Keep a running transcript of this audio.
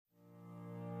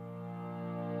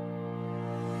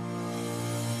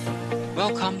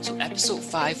Welcome to episode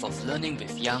 5 of Learning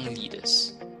with Young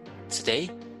Leaders. Today,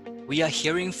 we are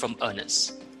hearing from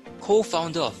Ernest,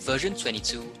 co-founder of Version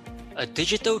 22, a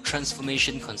digital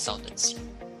transformation consultancy.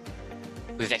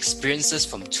 With experiences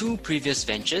from 2 previous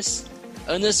ventures,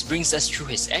 Ernest brings us through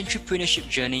his entrepreneurship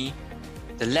journey,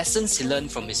 the lessons he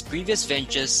learned from his previous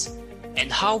ventures,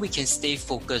 and how we can stay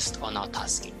focused on our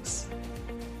taskings.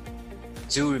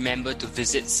 Do remember to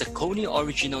visit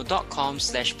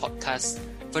sauconyoriginal.com/podcast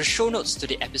for the show notes to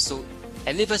the episode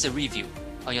and leave us a review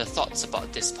on your thoughts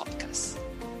about this podcast.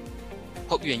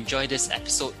 Hope you enjoy this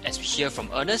episode as we hear from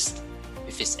Ernest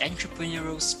with his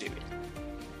entrepreneurial spirit.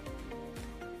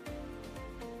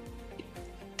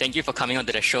 Thank you for coming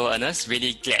onto the show, Ernest.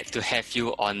 Really glad to have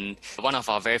you on one of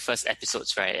our very first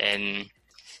episodes, right? And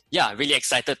yeah, really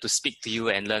excited to speak to you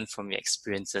and learn from your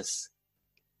experiences.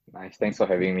 Nice. Thanks for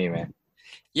having me, man.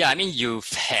 Yeah, I mean, you've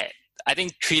had, I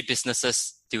think, 3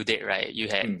 businesses till date, right? You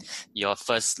had your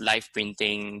first live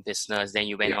printing business, then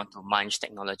you went on to Munch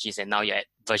Technologies, and now you're at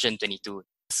Version 22.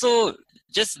 So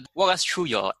just walk us through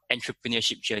your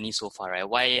entrepreneurship journey so far, right?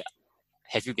 Why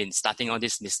have you been starting all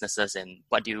these businesses and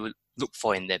what do you look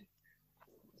for in them?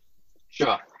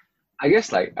 Sure. I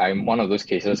guess I'm one of those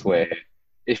cases where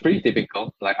it's pretty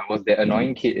typical. Like I was the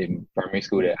annoying kid in primary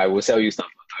school that I will sell you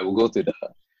stuff. I will go to the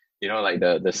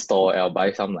the store, I'll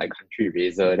buy some country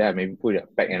razor, then I maybe put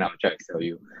it back and I'll try to sell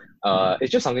you.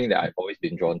 It's just something that I've always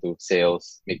been drawn to,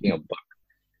 sales, making a buck.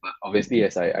 But obviously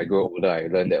as I grow older, I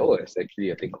learned that, it's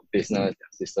actually a thing called business, there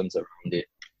are systems around it.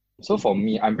 So for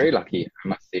me, I'm very lucky, I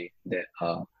must say, that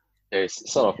there's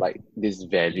sort of this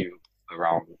value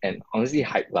around, and honestly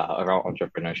hype around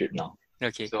entrepreneurship now.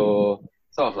 Okay. So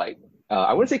sort of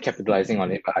I wouldn't say capitalizing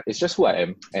on it, but it's just who I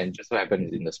am and just what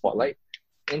happens in the spotlight.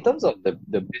 In terms of the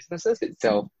businesses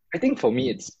itself, I think for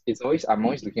me, I'm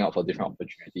always looking out for different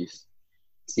opportunities,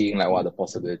 seeing what are the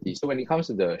possibilities. So when it comes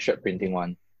to the shirt printing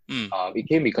one, it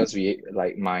came because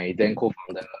my then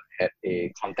co-founder had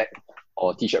a contact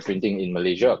or t-shirt printing in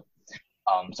Malaysia.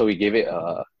 So we gave it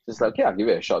I'll give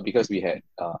it a shot because we had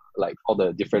all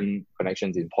the different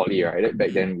connections in poly, right?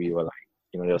 Back then we were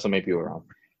there were so many people around.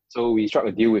 So we struck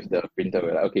a deal with the printer.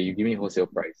 We're okay, you give me wholesale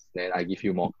price, then I give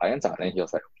you more clients. Then he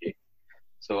was like, okay.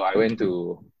 So I went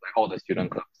to all the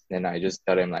student clubs, then I just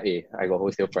tell them hey, I got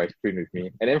wholesale price, print with me.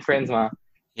 And then friends ma.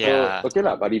 Yeah. So okay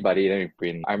buddy, then we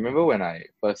print. I remember when I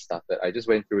first started, I just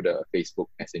went through the Facebook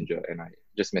Messenger and I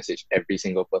just messaged every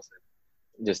single person.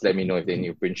 Just let me know if they need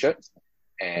to print shirts.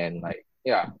 And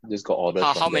just got orders.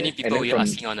 How many people were you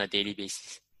asking on a daily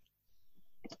basis?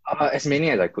 As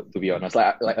many as I could, to be honest.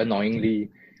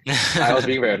 Annoyingly, I was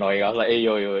being very annoying. I was like, hey,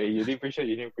 yo, you need print shirt,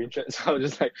 you need print shirt. So I was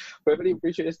just like, whoever need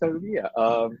print shirt, just tell me.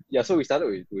 So we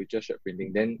started with just shirt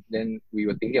printing. Then we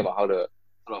were thinking about how to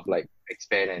sort of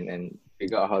expand and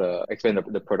figure out how to expand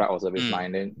the product or service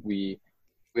line. Then we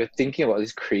were thinking about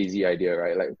this crazy idea,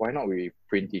 right? Why not we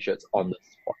print t-shirts on the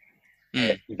spot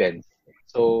at events?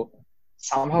 So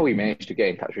somehow we managed to get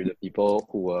in touch with the people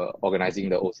who were organizing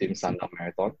the OSIM Sundown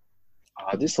Marathon.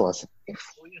 This was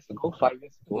 4 years ago, 5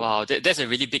 years ago. Wow, that's a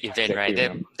really big event, right?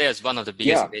 That was one of the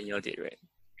biggest events you did, right?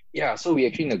 Yeah, so we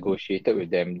actually negotiated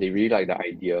with them. They really liked the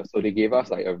idea. So they gave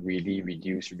us a really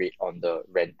reduced rate on the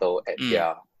rental at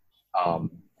their,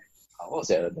 what was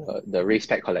that? The race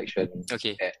pack collection.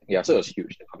 Okay. So it was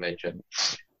huge, the convention.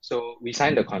 So we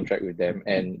signed the contract with them.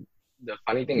 And the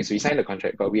funny thing is we signed the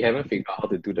contract, but we haven't figured out how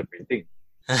to do the printing.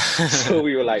 So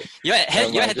we were you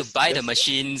had to buy the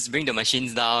machines, bring the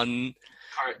machines down.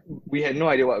 We had no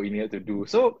idea what we needed to do.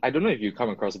 So I don't know if you come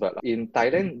across, but in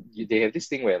Thailand, they have this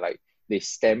thing where they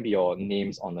stamp your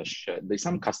names on a shirt. There's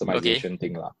some customization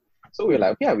thing. So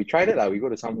we're we tried it. We go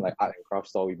to some art and craft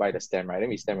store, we buy the stamp, right? Then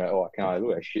we stamp I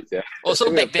look like shit. Yeah. Also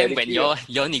back then when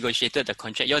y'all negotiated the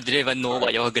contract, y'all didn't even know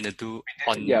what y'all were gonna do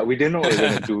we didn't know what we were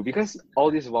gonna do because all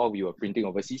this while we were printing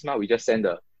overseas now, we just send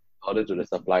the order to the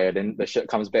supplier, then the shirt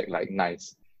comes back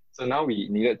nice. So now we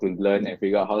needed to learn and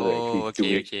figure out how to actually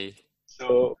do it. Okay.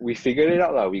 So we figured it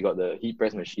out. We got the heat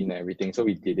press machine and everything. So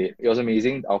we did it. It was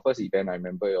amazing. Our first event, I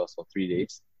remember it was for 3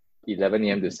 days, 11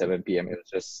 a.m. to 7 p.m. It was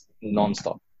just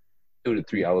non-stop, 2 to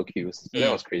 3 hour queues. So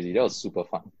that was crazy. That was super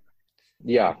fun.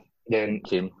 Yeah. Then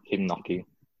came knocking.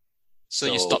 So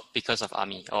you stopped because of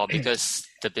army or because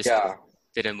the business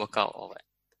didn't work out or what?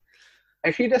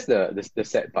 Actually, that's the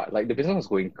sad part. The business was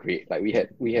going great.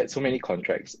 We had so many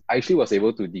contracts. I actually was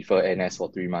able to defer NS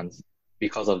for 3 months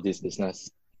because of this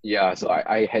business. Yeah, so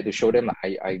I had to show them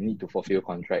I need to fulfill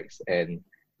contracts and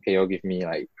can you all give me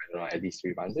at least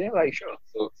 3 months? They're sure.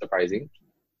 So surprising.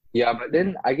 Yeah, but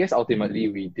then I guess ultimately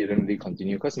we didn't really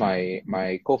continue because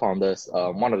my co-founders,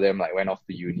 one of them went off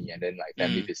to uni and then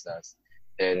family business.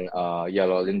 Then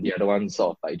then the other one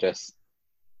sort of like just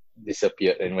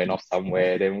disappeared and went off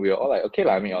somewhere. Then we were all like, okay,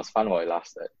 it was fun while it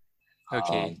lasted.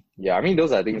 Okay.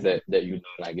 Those are things that you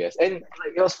learn, I guess. And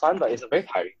like it was fun, but it's a very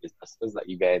tiring business. It's like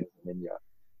events, and then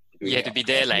You have to be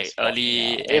there like early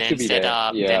You and have to then be set there.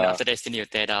 up. Then after that, still need to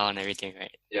tear down everything,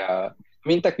 right? Yeah. I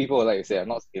mean, tech people like to say,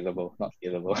 not scalable, not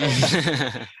scalable.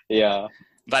 Yeah.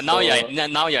 But now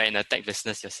you're in a tech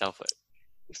business yourself. Right?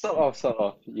 Sort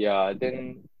of. Yeah.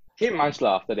 Then came Munch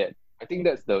after that. I think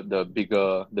that's the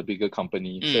bigger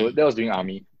company. So that was during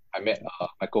army. I met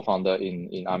my co-founder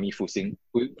in army, Fu Xing,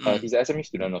 who he's an SME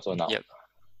student also now. Yep.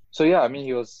 So yeah, I mean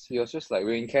he was just like,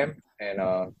 we're in camp, and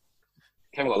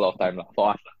camp got a lot of time for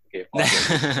us. Okay, for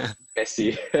us,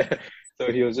 messy.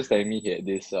 So he was just telling me he had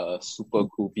this super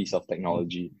cool piece of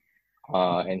technology,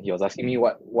 and he was asking me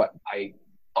what I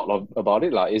thought about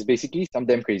it. It's basically some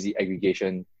damn crazy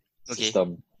aggregation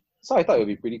system. So I thought it would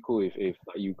be pretty cool if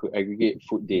you could aggregate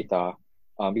food data.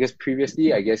 Because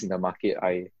previously, I guess in the market,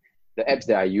 the apps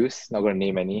that I use, not going to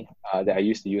name any, that I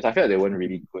used to use, I felt they weren't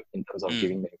really good in terms of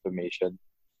giving the information.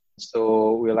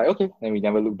 So we were like, okay, then we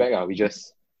never looked back. We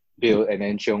just built, and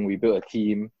then we built a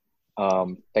team.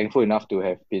 Thankful enough to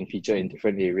have been featured in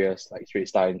different areas like Straight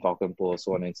Star and Falcon Post,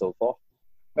 so on and so forth.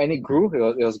 And it grew.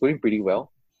 It was going pretty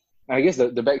well. And I guess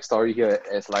the backstory here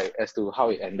as to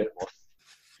how it ended was,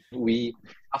 we,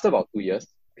 after about 2 years,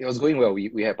 it was going well.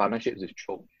 We had partnerships with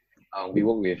Chope. We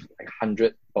worked with like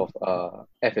hundreds of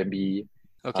F&B,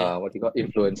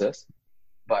 influencers.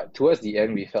 But towards the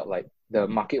end, we felt like the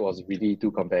market was really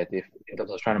too competitive in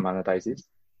terms of trying to monetize this.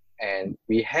 And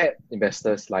we had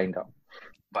investors lined up.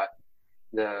 But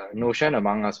the notion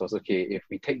among us was, okay, if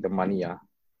we take the money,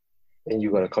 then you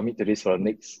got to commit to this for the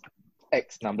next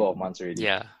X number of months already.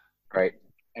 Yeah. Right?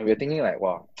 And we're thinking like,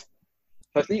 wow.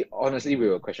 Firstly, honestly, we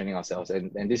were questioning ourselves,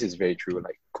 and this is very true.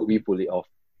 Like, could we pull it off?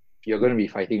 You're going to be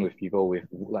fighting with people with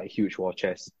like huge war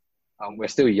chests. We're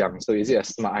still young, so is it a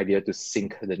smart idea to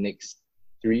sink the next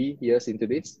 3 years into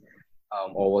this?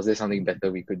 Or was there something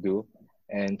better we could do?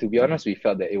 And to be honest, we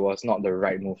felt that it was not the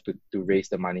right move to raise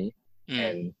the money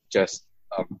and just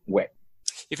whack.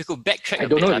 If you could backtrack a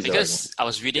bit, because I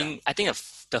was reading, I think,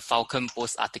 the Falcon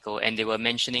Post article, and they were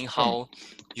mentioning how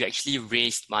you actually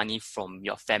raised money from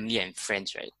your family and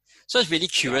friends, right? So I was really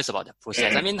curious about the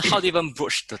process. I mean, how do you even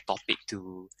broach the topic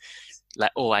to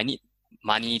like, oh, I need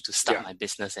money to start my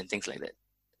business and things like that?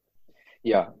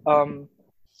 Yeah.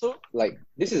 So like,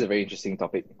 this is a very interesting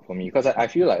topic for me, because I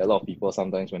feel like a lot of people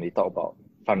sometimes when they talk about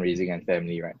fundraising and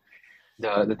family, right?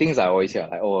 The things I always hear,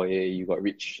 like, oh, yeah, you got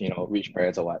rich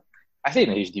parents or what. I stay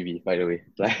in a HDB, by the way.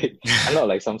 Like, I'm not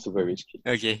like some super rich kid.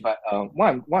 Okay. But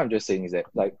what I'm just saying is that,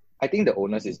 like, I think the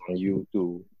onus is on you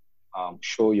to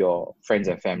show your friends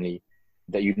and family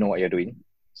that you know what you're doing.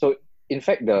 So in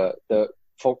fact,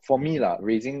 for me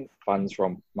raising funds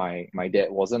from my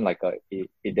dad wasn't like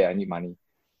hey dad, I need money.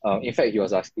 In fact, he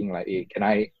was asking like, hey, can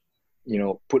I,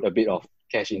 put a bit of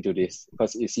cash into this,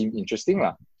 because it seemed interesting .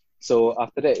 So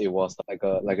after that, it was like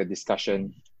a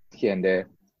discussion here and there.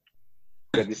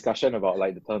 A discussion about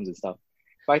like the terms and stuff.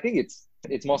 But I think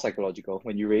it's more psychological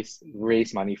when you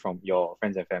raise money from your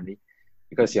friends and family,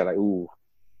 because you're like, ooh,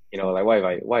 like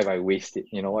why have I wasted?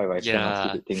 Why have I spent on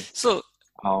stupid things? So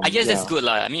I guess that's good.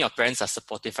 I mean, your parents are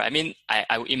supportive, right? I mean,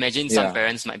 I would imagine some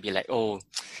parents might be like, oh,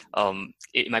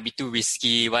 it might be too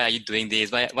risky. Why are you doing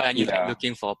this? Why are you like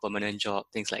looking for a permanent job?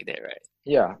 Things like that, right?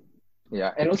 Yeah.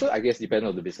 And also I guess depends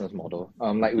on the business model.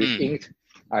 Like with Inked,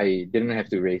 I didn't have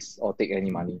to raise or take any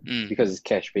money because it's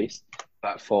cash based.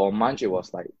 But for Munch, it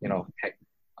was like, tech.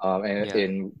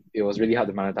 And it was really hard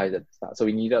to monetize at the start. So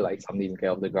we needed like something to get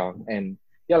off the ground. And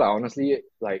honestly,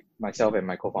 like myself and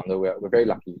my co-founder, we're very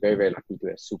lucky, very, very lucky to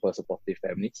have super supportive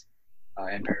families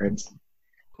and parents.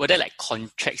 Were there like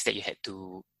contracts that you had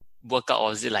to work out, or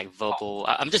was it like verbal?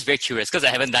 I'm just very curious because I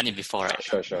haven't done it before,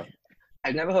 right? Sure.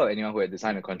 I've never heard of anyone who had to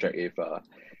sign a contract if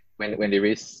when they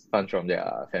raise funds from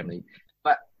their family.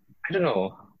 But I don't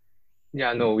know.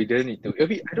 Yeah, no, we didn't need to. It'll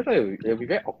be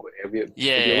very awkward. It'll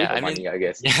be money, I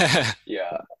guess.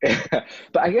 Yeah.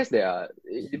 But I guess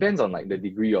it depends on like the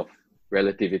degree of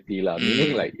relativity,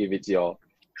 meaning like if it's your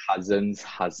cousin's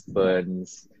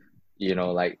husband's,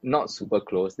 like not super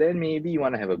close, then maybe you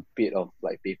want to have a bit of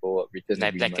like paperwork, written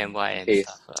like agreement, black and white and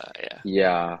stuff.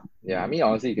 Yeah. I mean,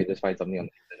 honestly, you can just find something on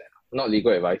the internet. Not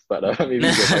legal advice, but maybe you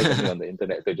can find something on the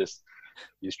internet to just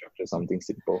structure something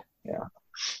simple. Yeah.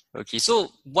 Okay, so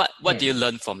what do you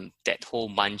learn from that whole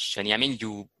Munch journey? I mean,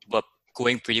 you were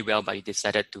going pretty well, but you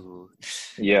decided to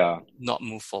not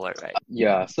move forward, right?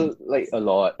 Yeah, so like a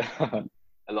lot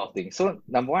of things. So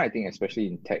number one, I think especially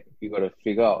in tech, you got to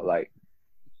figure out like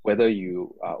whether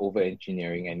you are over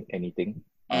engineering anything.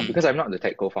 because I'm not the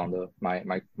tech co-founder.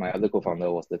 My other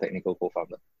co-founder was the technical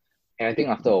co-founder. And I think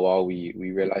after a while, we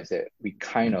realized that we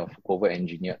kind of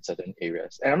over-engineered certain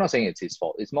areas. And I'm not saying it's his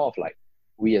fault. It's more of like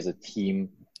we as a team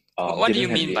What do you didn't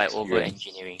have mean the by experience.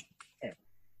 over-engineering?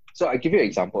 So I give you an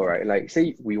example, right? Like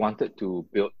say we wanted to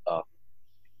build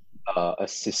a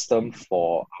system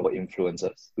for our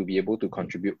influencers to be able to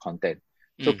contribute content.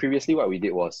 So previously what we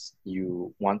did was if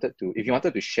you wanted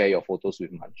to share your photos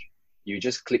with Munch, you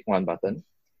just click one button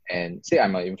and say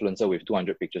I'm an influencer with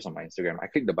 200 pictures on my Instagram. I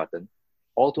click the button,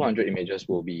 all 200 images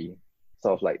will be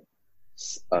sort of like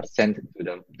sent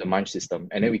to the Munch system,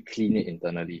 and then we clean it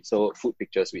internally. So food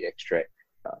pictures we extract,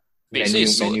 menu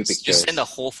pictures. You send the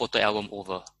whole photo album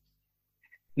over?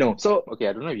 No, so okay,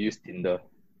 I don't know if you use Tinder.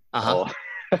 I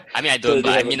mean, I don't, So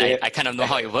but I kind of know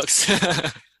how it works.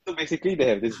 So basically, they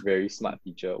have this very smart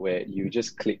feature where you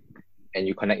just click and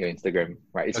you connect your Instagram,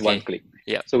 right? It's one click.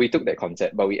 Yeah. So we took that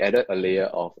concept, but we added a layer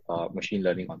of machine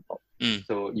learning on top.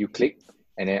 So you click,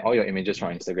 and then all your images from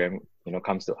Instagram,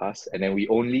 comes to us, and then we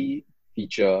only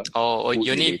feature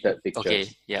food-related pictures. Okay,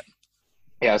 yeah.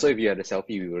 Yeah. So if you had a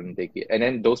selfie, we wouldn't take it, and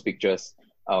then those pictures,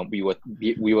 we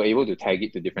were able to tag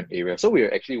it to different areas. So we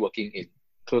were actually working in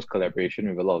close collaboration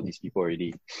with a lot of these people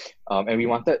already, and we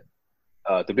wanted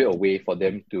to build a way for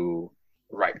them to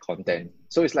write content.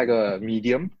 So it's like a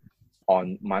medium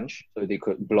on Munch, so they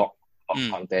could block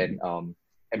content.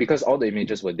 And because all the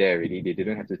images were there already, they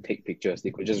didn't have to take pictures.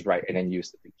 They could just write and then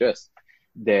use the pictures.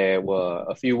 There were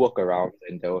a few workarounds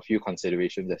and there were a few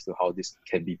considerations as to how this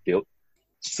can be built.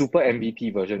 Super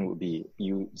MVP version would be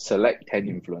you select 10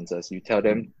 influencers, you tell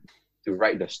them to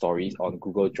write the stories on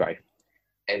Google Drive,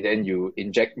 and then you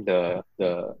inject the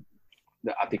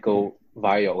article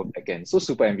via your own backend. So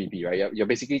super MVP, right? You're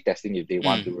basically testing if they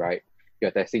want to write.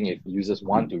 You're testing if users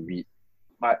want to read.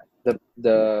 But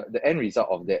the end result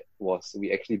of that was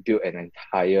we actually built an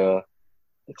entire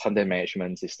content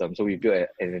management system. So we built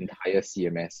an entire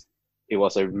CMS. It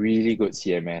was a really good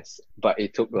CMS, but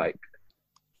it took like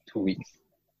 2 weeks.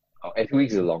 And 2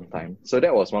 weeks is a long time. So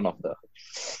that was one of the,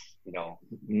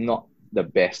 not the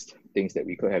best things that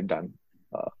we could have done.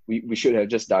 We should have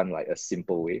just done like a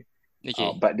simple way.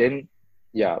 Okay. But then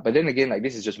again, like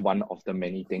this is just one of the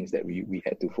many things that we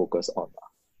had to focus on.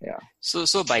 Yeah.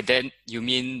 So by then you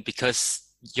mean because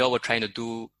y'all were trying to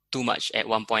do too much at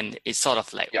one point, it's sort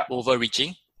of like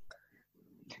overreaching?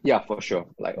 Yeah, for sure.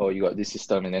 Like, you got this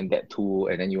system and then that tool,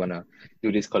 and then you want to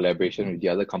do this collaboration with the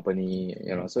other company,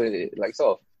 so it like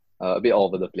sort of a bit all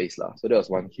over the place lah. So that was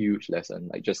one huge lesson,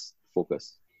 like just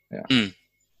focus. Yeah.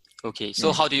 Okay.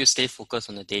 So how do you stay focused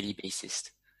on a daily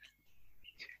basis?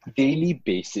 Daily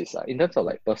basis, in terms of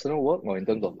like personal work or in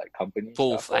terms of like company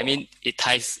Both. stuff, I mean, it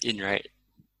ties in, right?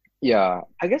 Yeah,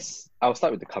 I guess I'll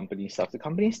start with the company stuff. The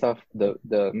company stuff,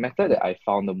 the method that I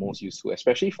found the most useful,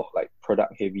 especially for like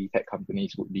product heavy tech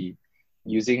companies, would be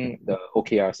using the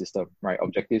OKR system, right?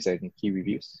 Objectives and key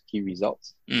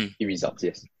results,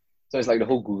 yes. So it's like the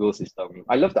whole Google system.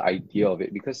 I love the idea of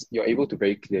it because you're able to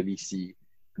very clearly see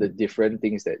the different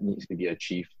things that needs to be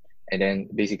achieved, and then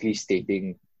basically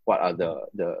stating what are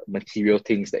the material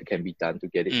things that can be done to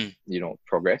get it,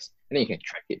 progress, and then you can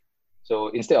track it. So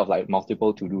instead of like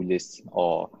multiple to-do lists,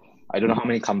 or I don't know how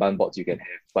many Kanban boards you can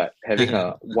have, but having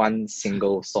one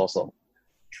single source of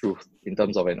truth in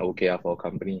terms of an OKR for a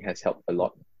company has helped a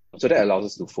lot. So that allows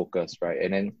us to focus, right?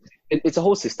 And then it's a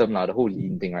whole system now, the whole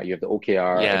lean thing, right? You have the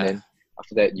OKR, and then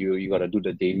after that you got to do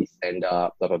the daily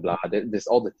stand-up, blah, blah, blah. There's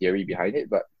all the theory behind it,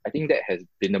 but I think that has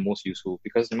been the most useful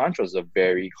because Munch was a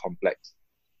very complex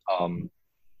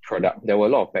product. There were a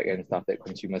lot of back-end stuff that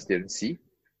consumers didn't see.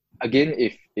 Again,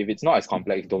 if it's not as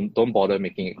complex, don't bother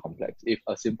making it complex. If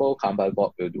a simple Kanban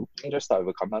board will do, you can just start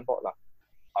with a Kanban board lah.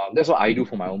 That's what I do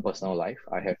for my own personal life.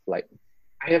 I have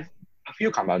a few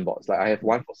Kanban boards. Like I have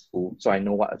one for school, so I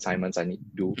know what assignments I need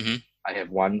to do. I have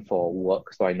one for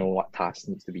work, so I know what tasks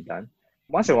needs to be done.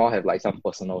 Once in a while, I have like some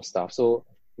personal stuff. So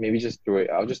maybe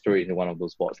I'll just throw it into one of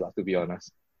those boards lah, to be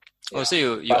honest. Oh, so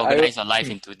you organize your life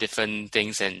into different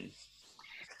things and...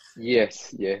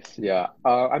 Yes, yeah.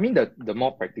 I mean, the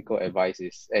more practical advice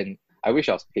is, and I wish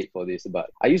I was paid for this, but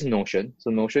I use Notion. So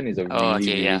Notion is a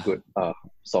really good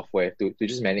software to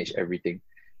just manage everything.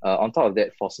 On top of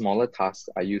that, for smaller tasks,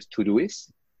 I use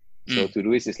Todoist. So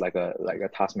Todoist is like a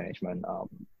task management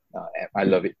app. I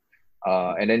love it.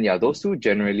 And then those two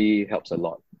generally helps a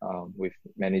lot with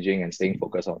managing and staying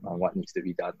focused on what needs to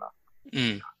be done.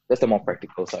 That's the more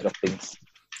practical side of things.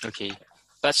 Okay.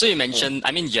 But so you mentioned,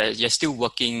 I mean, you're still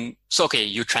working. So, okay,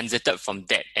 you transited from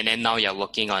that and then now you're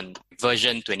working on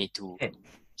version 22.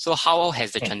 So how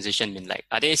has the transition been like?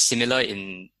 Are they similar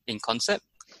in concept?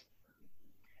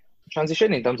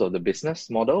 Transition in terms of the business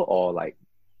model or like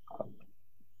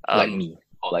me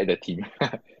or like the team?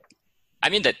 I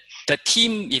mean, the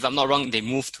team, if I'm not wrong, they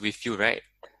moved with you, right?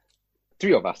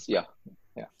 3 of us, yeah.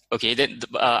 Okay, then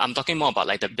I'm talking more about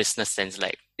like the business sense.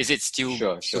 Like, is it still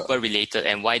Sure. super related,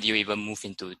 and why do you even move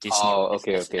into this Oh, new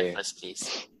okay, business in the okay. first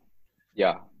place?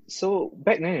 Yeah. So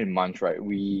back then in Munch, right,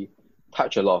 we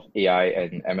touch a lot of AI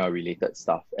and ML related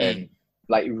stuff and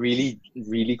like really,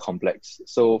 really complex.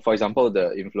 So for example, the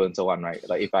influencer one, right?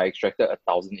 Like if I extracted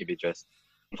 1,000 images,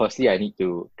 firstly, I need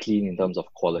to clean in terms of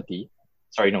quality.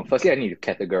 Sorry, no. Firstly, I need to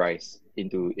categorize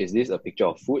into, is this a picture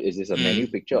of food? Is this a menu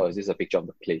picture? Or is this a picture of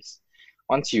the place?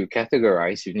 Once you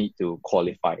categorize, you need to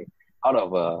qualify. Out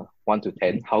of a 1 to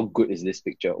 10, how good is this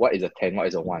picture? What is a 10? What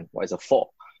is a 1? What is a 4?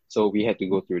 So we had to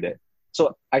go through that.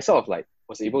 So I sort of like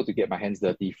was able to get my hands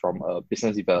dirty from a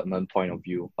business development point of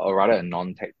view, or rather a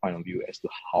non-tech point of view as to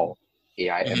how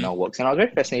AI ML works. And I was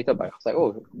very fascinated by it. I was like,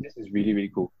 oh, this is really,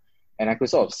 really cool. And I could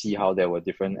sort of see how there were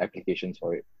different applications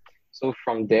for it. So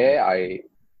from there,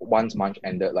 once Munch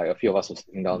ended, like a few of us were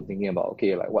sitting down thinking about,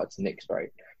 okay, like what's next, right?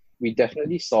 We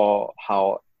definitely saw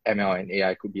how ML and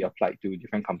AI could be applied to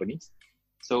different companies.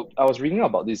 So I was reading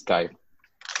about this guy.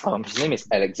 His name is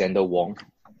Alexander Wong.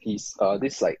 He's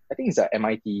this like I think he's an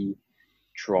MIT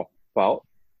dropout.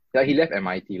 Yeah, he left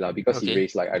MIT because he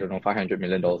raised like I don't know $500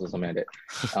 million or something like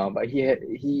that. But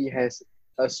he has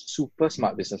a super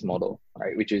smart business model,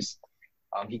 right? Which is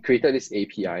he created this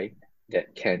API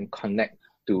that can connect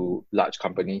to large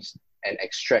companies and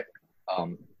extract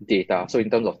data. So in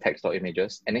terms of text or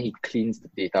images, and then he cleans the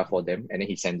data for them, and then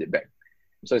he sends it back.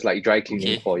 So it's like dry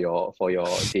cleaning for your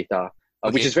data,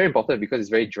 which is very important because it's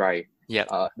very dry. Yeah.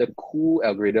 The cool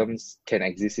algorithms can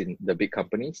exist in the big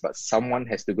companies, but someone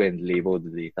has to go and label the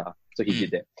data. So he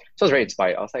did that. So I was very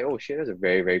inspired. I was like, oh shit, that's a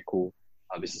very, very cool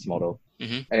business model.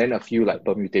 And then a few like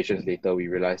permutations later, we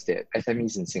realized that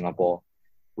SMEs in Singapore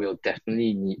will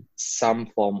definitely need some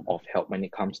form of help when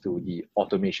it comes to the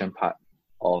automation part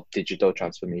of digital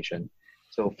transformation.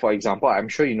 So for example, I'm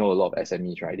sure you know a lot of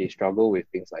SMEs, right? They struggle with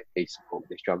things like Facebook,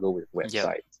 they struggle with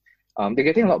websites. They're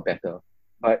getting a lot better,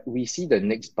 but we see the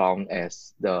next bound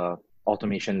as the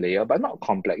automation layer, but not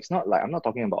complex. Not like, I'm not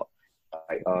talking about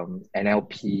like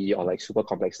NLP or like super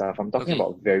complex stuff. I'm talking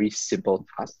about very simple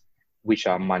tasks, which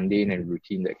are mundane and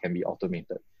routine that can be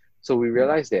automated. So we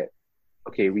realized that,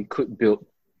 okay, we could build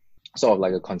sort of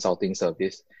like a consulting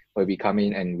service where we come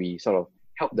in and we sort of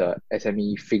help the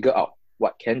SME figure out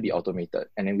what can be automated,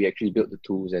 and then we actually build the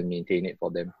tools and maintain it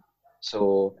for them.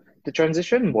 So the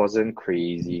transition wasn't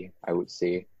crazy, I would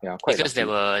say. Yeah, quite because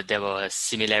lucky. there were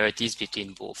similarities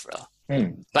between both.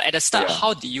 But at the start,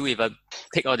 how did you even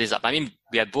pick all this up? I mean,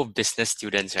 we are both business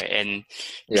students, right? And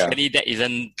clearly that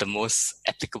isn't the most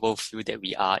applicable field that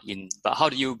we are in. But how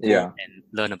do you go and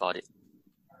learn about it?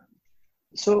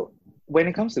 So when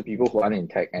it comes to people who are in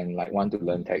tech and like want to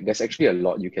learn tech, there's actually a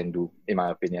lot you can do, in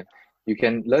my opinion. You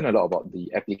can learn a lot about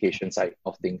the application side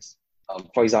of things.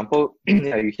 For example,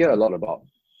 you hear a lot about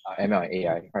ML and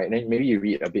AI, right? And then maybe you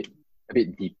read a bit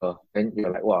deeper. Then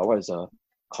you're like, wow, what is a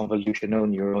convolutional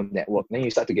neural network? Then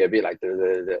you start to get a bit like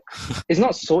It's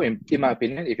not so, in my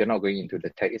opinion, if you're not going into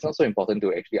the tech, it's not so important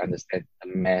to actually understand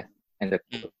the math and the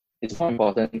code. It's more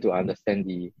important to understand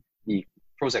the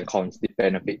pros and cons, the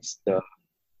benefits, the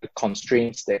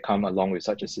constraints that come along with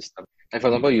such a system. Like for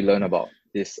example, you learn about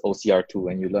this OCR tool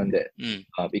and you learn that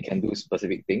it can do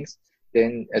specific things.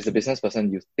 Then as a business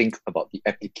person, you think about the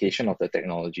application of the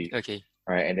technology. Okay.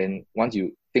 Right. And then once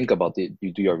you think about it,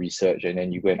 you do your research and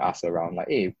then you go and ask around like,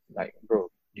 hey, like, bro,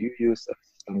 do you use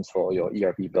systems for your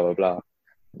ERP, blah, blah, blah.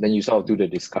 Then you sort of do the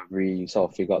discovery, you sort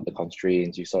of figure out the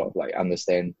constraints, you sort of like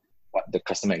understand what the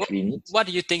customer actually needs. What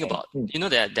do you think about,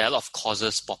 there are a lot of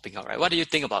courses popping up, right? What do you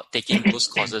think about taking those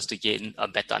courses to gain a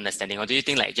better understanding? Or do you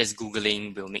think like just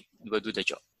Googling will do the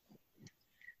job?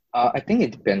 I think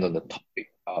it depends on the topic.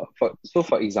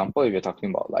 For example, if you're talking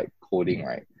about like coding,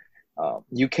 right?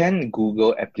 You can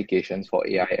Google applications for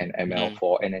AI and ML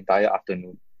for an entire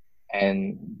afternoon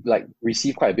and like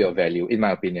receive quite a bit of value, in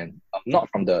my opinion. Not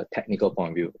from the technical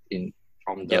point of view,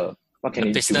 from the what can the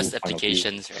it business do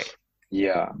applications, right?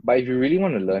 Yeah, but if you really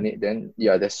want to learn it, then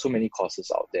there's so many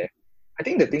courses out there. I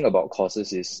think the thing about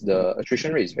courses is the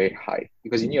attrition rate is very high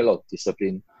because you need a lot of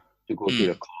discipline to go through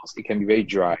the course. It can be very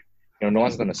dry. No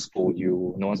one's going to scold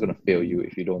you. No one's going to fail you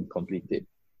if you don't complete it.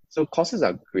 So courses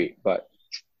are great, but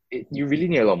you really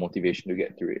need a lot of motivation to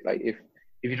get through it. Like if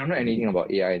you don't know anything about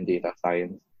AI and data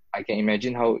science, I can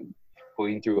imagine how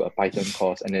going through a Python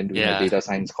course and then doing a data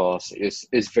science course is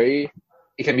very.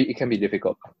 It can be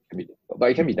difficult.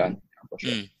 But it can be done for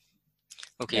sure.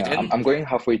 Okay, then I'm going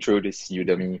halfway through this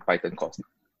Udemy Python course.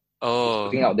 Oh.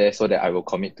 Putting out there so that I will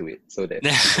commit to it. So that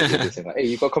people will say like, hey,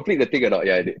 you got complete the thing or not?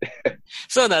 Yeah, I did.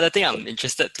 So another thing I'm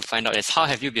interested to find out is how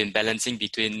have you been balancing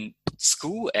between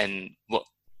school and work?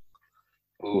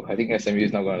 Oh, I think SMU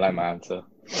is not going to like my answer.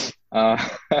 Uh,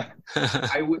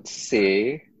 I would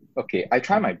say, okay, I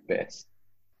try my best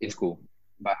in school,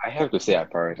 but I have to say I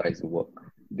prioritize the work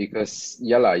because,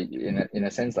 yeah, in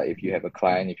a sense, like if you have a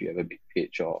client, if you have a big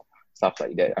pitch or stuff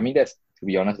like that, I mean, that's, to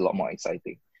be honest, a lot more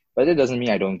exciting. But that doesn't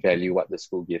mean I don't value what the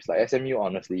school gives. Like SMU,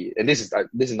 honestly, and this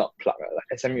is not plug, right?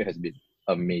 Like SMU has been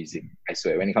amazing, I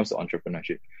swear, when it comes to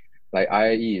entrepreneurship. Like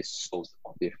IIE is so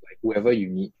supportive. Like whoever you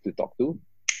need to talk to,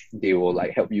 they will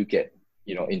like help you get,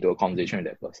 into a conversation with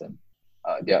that person.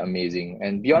 They're amazing.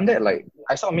 And beyond that, like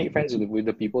I sort of made friends with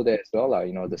the people there as well,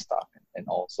 like, the staff and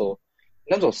also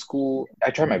in terms of school,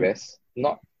 I try my best.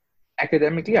 Not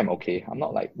academically, I'm okay. I'm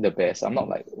not like the best. I'm not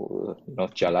like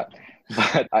jalat,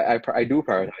 but I do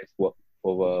prioritize work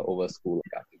over school.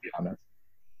 Yeah, to be honest.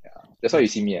 Yeah, that's why you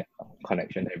see me at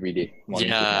Connection every day. Morning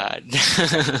to night.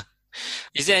 Yeah.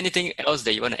 Is there anything else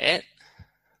that you want to add?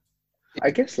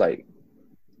 I guess like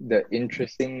the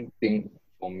interesting thing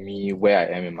for me where I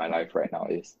am in my life right now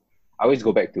is I always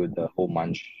go back to the whole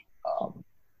Munch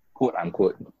quote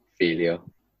unquote failure,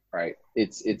 right?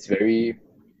 It's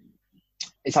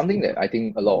something that I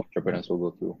think a lot of entrepreneurs will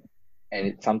go through. And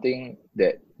it's something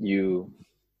that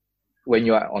when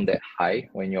you are on that high,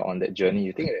 when you're on that journey,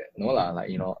 you think that no lah, like,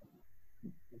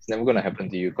 it's never gonna happen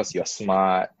to you because you're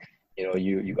smart,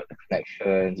 you got the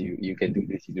connections, you can do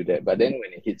this, you do that. But then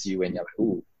when it hits you, when you're like,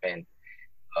 oh man,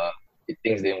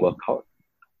 things didn't work out,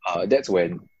 that's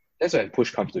when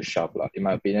push comes to shove lah. In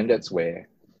my opinion, that's where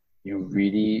you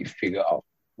really figure out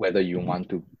whether you want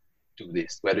to do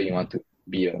this, whether you want to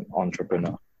be an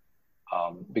entrepreneur.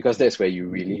 Because that's where you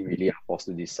really, really are forced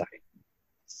to decide.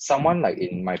 Someone like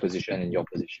in my position, in your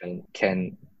position,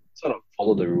 can sort of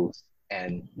follow the rules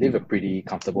and live a pretty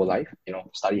comfortable life,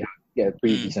 study hard, get a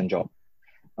pretty decent job.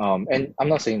 And I'm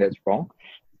not saying that's wrong.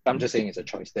 I'm just saying it's a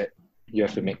choice that you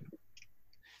have to make.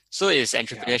 So is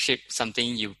entrepreneurship something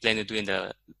you plan to do in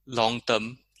the long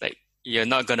term? Like you're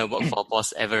not going to work for a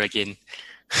boss ever again?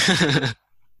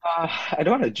 I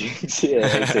don't want to jinx it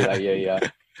and say like, yeah.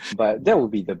 But that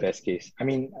would be the best case. I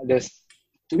mean,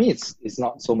 to me, it's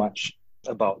not so much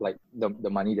about like the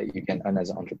money that you can earn as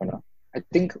an entrepreneur. I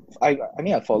think, I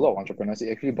mean, for a lot of entrepreneurs,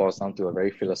 it actually boils down to a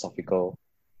very philosophical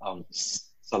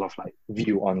sort of like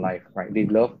view on life, right? They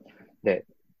love that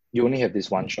you only have this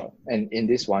one shot. And in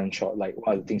this one shot, like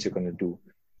what are the things you're going to do?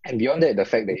 And beyond that, the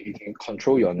fact that if you can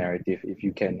control your narrative, if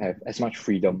you can have as much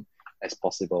freedom as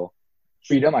possible.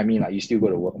 Freedom, I mean, like you still go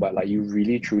to work, but like you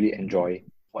really truly enjoy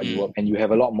what you work and you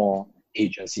have a lot more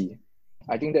agency.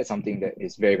 I think that's something that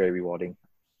is very, very rewarding.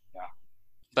 Yeah.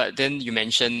 But then you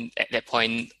mentioned at that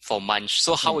point for Munch.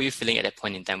 So how were you feeling at that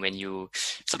point in time when you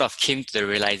sort of came to the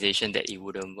realization that it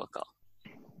wouldn't work out?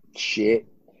 Shit.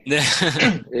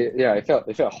 It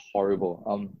felt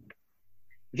horrible.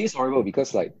 It is horrible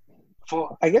because like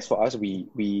I guess for us, we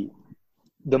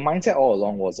the mindset all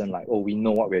along wasn't like, oh, we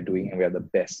know what we're doing and we're the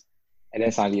best. And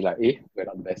then suddenly like, we're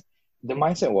not the best. The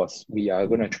mindset was we are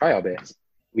going to try our best.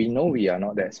 We know we are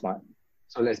not that smart.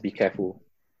 So let's be careful.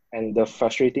 And the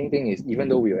frustrating thing is even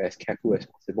though we were as careful as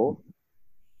possible,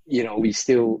 we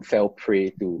still fell prey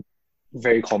to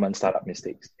very common startup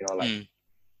mistakes,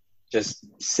 just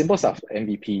simple stuff, like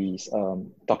MVPs,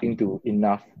 talking to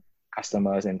enough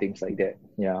customers and things like that.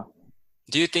 Yeah.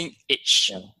 Do you think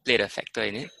age played a factor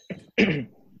in it?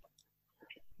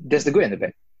 There's the good and the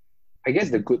bad. I guess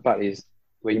the good part is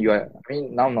when you are, I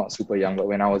mean, now I'm not super young, but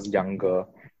when I was younger,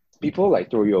 people like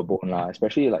throw you a bone lah,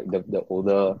 especially like the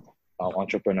older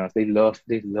entrepreneurs. They love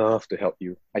to help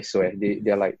you. I swear.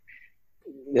 They're like,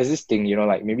 there's this thing,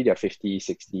 like maybe they're 50,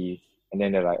 60, and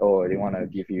then they're like, oh, they want to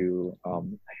give you a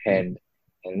hand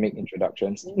and make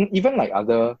introductions. Even like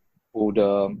other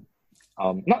older,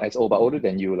 not as old, but older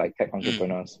than you, like tech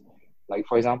entrepreneurs. Like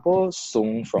for example,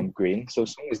 Song from Grain. So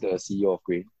Song is the CEO of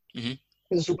Grain. Mm-hmm.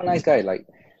 He's a super nice guy. Like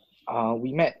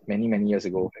we met many, many years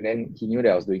ago, and then he knew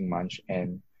that I was doing Munch,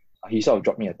 and he sort of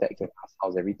dropped me a text and asked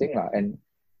how's everything. And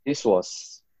this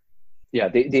was,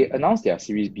 they announced their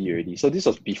Series B already. So this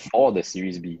was before the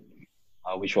Series B,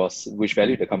 which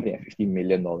valued the company at $50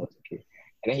 million. Okay.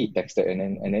 And then he texted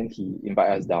and then he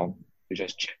invited us down to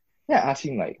just chat. Then I asked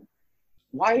him like,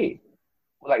 why?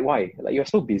 Like why? Like you're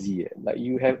so busy. Like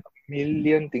you have a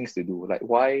million things to do. Like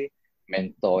why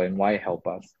mentor and why help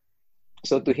us?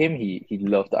 So to him, he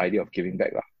loved the idea of giving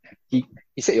back. He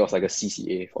said it was like a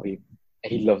CCA for him.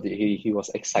 And he loved it. He was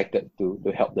excited to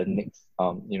help the next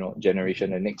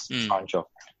generation, the next tranche of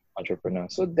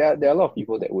entrepreneurs. So there are a lot of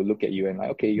people that will look at you and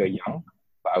like, okay, you're young,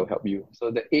 but I will help you.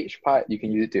 So the age part, you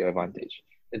can use it to your advantage.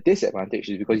 The disadvantage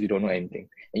is because you don't know anything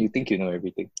and you think you know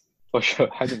everything. For sure,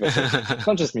 100%.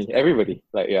 Not just me, everybody.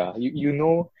 Like, yeah, you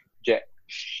know jack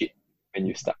shit when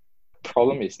you start.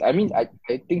 Problem is, I mean, I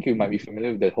think you might be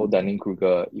familiar with the whole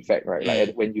Dunning-Kruger effect, right?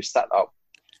 Like when you start out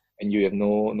and you have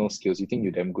no skills, you think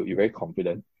you're damn good, you're very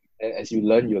confident. And as you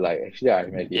learn, you're like, actually,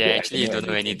 I'm really good. Actually, you don't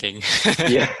know anything.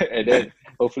 Yeah, and then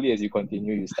hopefully as you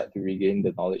continue, you start to regain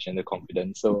the knowledge and the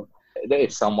confidence. So that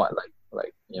is somewhat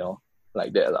like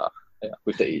like that lah. Yeah,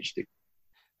 with the age thing.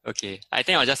 Okay, I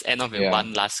think I'll just end off with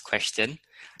one last question.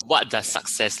 What does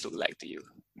success look like to you?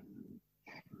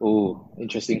 Oh,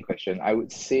 interesting question. I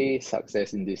would say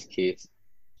success in this case,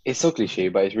 it's so cliche,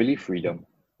 but it's really freedom.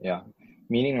 Yeah.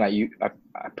 Meaning like I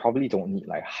probably don't need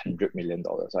like $100 million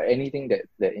or anything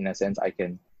that in a sense I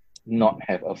can not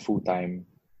have a full-time,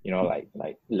 like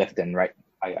left and right.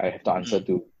 I have to answer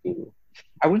to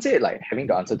I wouldn't say like having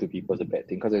to answer to people is a bad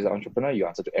thing, because as an entrepreneur, you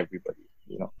answer to everybody,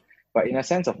 But in a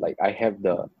sense of like, I have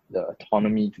the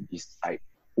autonomy to decide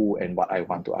who and what I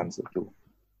want to answer to.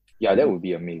 Yeah, that would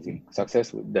be amazing.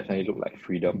 Success would definitely look like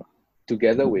freedom,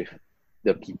 together with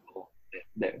the people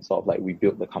that sort of like we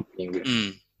built the company with.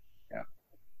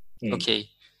 Okay.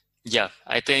 Yeah,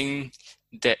 I think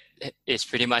that is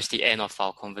pretty much the end of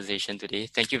our conversation today.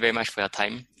 Thank you very much for your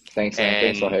time. Thanks, man.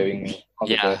 Thanks for having me.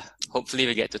 Hopefully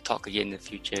we get to talk again in the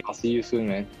future. I'll see you soon,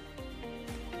 man.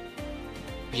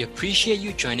 We appreciate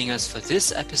you joining us for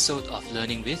this episode of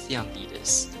Learning with Young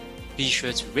Leaders. Be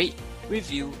sure to rate,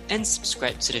 review, and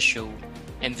subscribe to the show,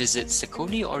 and visit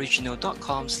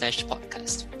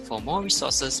sauconyoriginal.com/podcast for more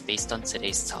resources based on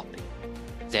today's topic.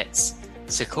 That's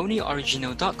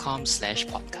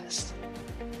sauconyoriginal.com/podcast.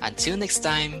 Until next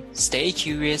time, stay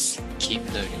curious, keep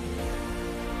learning.